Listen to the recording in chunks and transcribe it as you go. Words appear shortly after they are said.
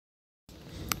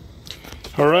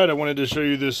All right, I wanted to show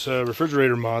you this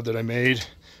refrigerator mod that I made.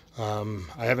 I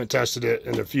haven't tested it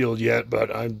in the field yet,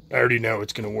 but I already know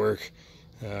it's going to work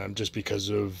just because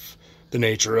of the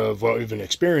nature of what we've been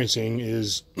experiencing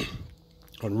is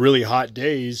on really hot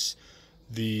days,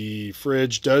 the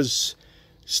fridge does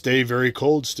stay very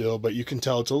cold still, but you can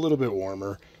tell it's a little bit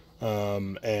warmer.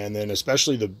 And then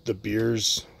especially the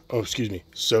beers,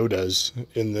 sodas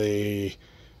in the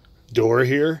door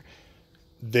here,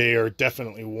 they are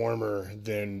definitely warmer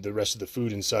than the rest of the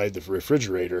food inside the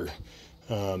refrigerator.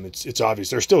 It's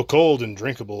obvious they're still cold and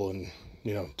drinkable and,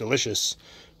 you know, delicious,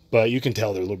 but you can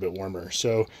tell they're a little bit warmer.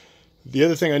 So the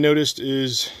other thing I noticed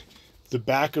is the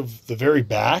very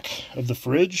back of the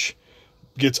fridge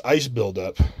gets ice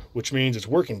buildup, which means it's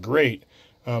working great.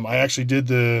 I actually did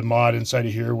the mod inside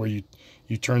of here where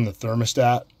you turn the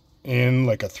thermostat in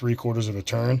like a 3/4 of a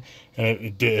turn,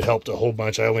 and it helped a whole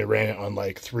bunch. I only ran it on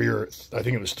like 3, or I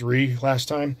think it was 3 last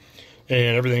time,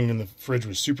 and everything in the fridge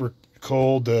was super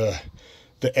cold. The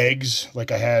eggs,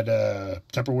 like I had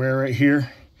Tupperware right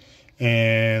here,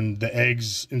 and the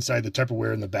eggs inside the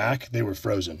Tupperware in the back, they were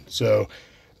frozen. So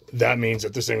that means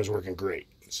that this thing was working great.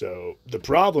 So the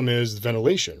problem is the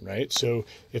ventilation, right? So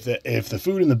if the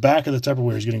food in the back of the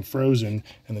Tupperware is getting frozen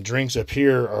and the drinks up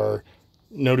here are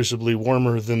noticeably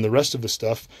warmer than the rest of the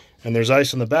stuff, and there's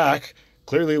ice on the back,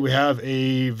 clearly we have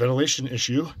a ventilation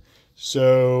issue.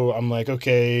 So I'm like,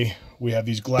 okay, we have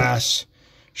these glass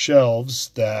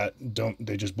shelves that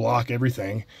they just block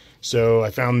everything. So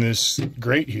I found this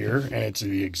grate here, and it's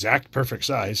the exact perfect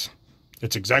size.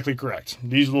 It's exactly correct.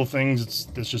 These little things,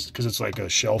 it's just because it's like a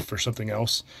shelf or something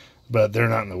else, but they're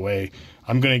not in the way.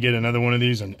 I'm going to get another one of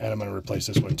these, and I'm going to replace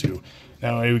this one too.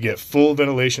 Now we get full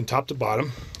ventilation top to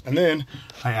bottom, and then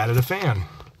I added a fan.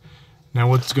 Now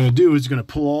what it's going to do is it's going to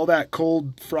pull all that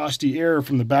cold, frosty air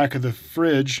from the back of the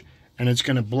fridge, and it's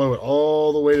going to blow it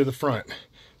all the way to the front.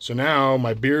 So now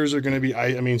my beers are going to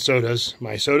be, sodas.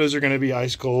 My sodas are going to be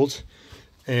ice cold,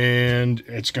 and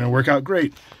it's going to work out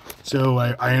great. So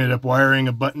I ended up wiring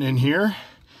a button in here.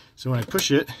 So when I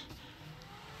push it,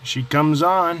 she comes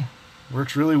on,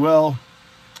 works really well.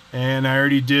 And I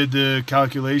already did the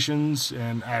calculations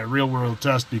and a real world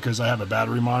test because I have a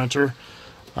battery monitor.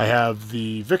 I have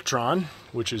the Victron,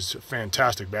 which is a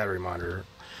fantastic battery monitor.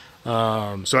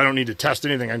 So I don't need to test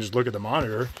anything. I just look at the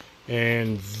monitor,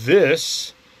 and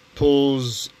this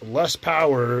pulls less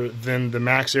power than the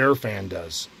max air fan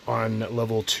does on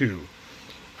level 2.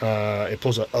 It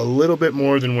pulls a little bit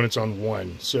more than when it's on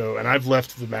 1. So, and I've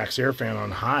left the max air fan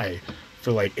on high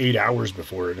for like 8 hours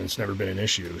before it, and it's never been an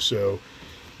issue. So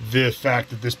the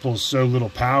fact that this pulls so little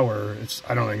power,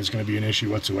 I don't think it's going to be an issue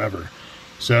whatsoever.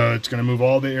 So it's going to move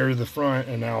all the air to the front,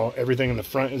 and now everything in the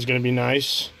front is going to be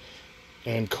nice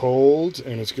and cold,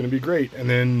 and it's going to be great. And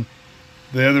then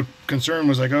the other concern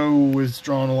was like, oh, it's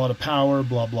drawing a lot of power,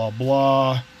 blah, blah,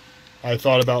 blah. I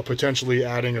thought about potentially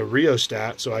adding a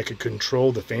rheostat so I could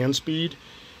control the fan speed.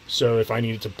 So if I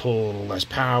needed to pull a little less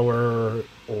power,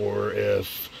 or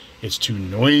if it's too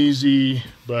noisy,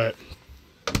 but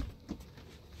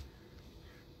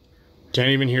can't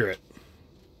even hear it.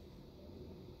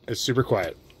 It's super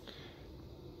quiet.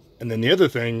 And then the other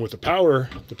thing with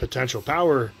the potential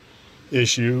power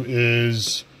issue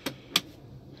is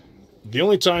the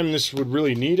only time this would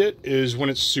really need it is when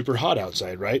it's super hot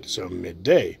outside, right? So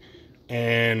midday.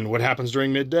 And what happens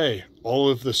during midday? All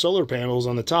of the solar panels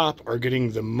on the top are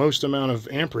getting the most amount of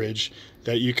amperage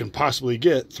that you can possibly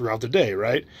get throughout the day,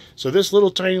 right? So this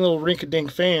little tiny little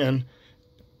rink-a-dink fan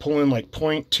pulling like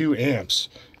 0.2 amps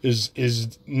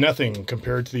is nothing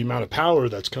compared to the amount of power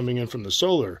that's coming in from the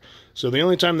solar. So the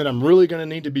only time that I'm really going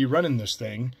to need to be running this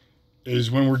thing is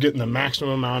when we're getting the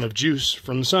maximum amount of juice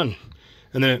from the sun.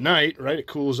 And then at night, right, it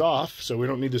cools off, so we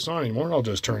don't need this on anymore. I'll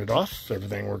just turn it off.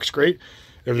 Everything works great.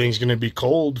 Everything's going to be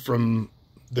cold from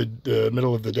the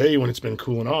middle of the day when it's been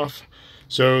cooling off.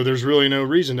 So there's really no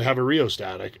reason to have a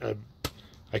rheostat.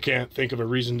 I can't think of a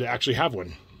reason to actually have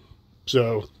one.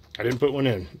 So I didn't put one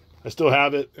in. I still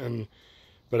have it,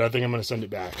 but I think I'm going to send it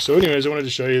back. So anyways, I wanted to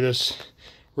show you this.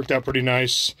 Worked out pretty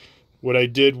nice. What I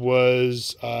did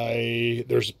was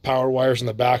there's power wires in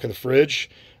the back of the fridge,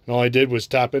 and all I did was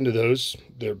tap into those.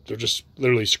 They're just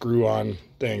literally screw-on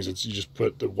things. You just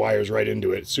put the wires right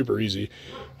into it. It's super easy.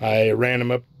 I ran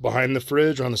them up behind the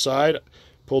fridge on the side,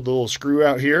 pulled the little screw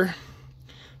out here,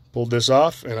 pulled this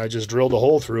off, and I just drilled a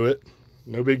hole through it.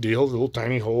 No big deal. A little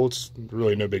tiny hole. It's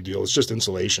really no big deal. It's just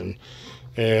insulation.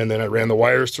 And then I ran the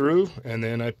wires through, and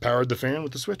then I powered the fan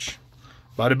with the switch.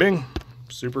 Bada bing.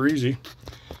 Super easy.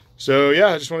 So yeah,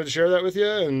 I just wanted to share that with you,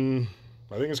 and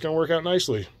I think it's going to work out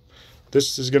nicely.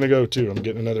 This is going to go too. I'm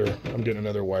getting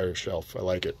another wire shelf. I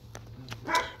like it.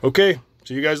 Okay,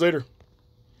 See you guys later.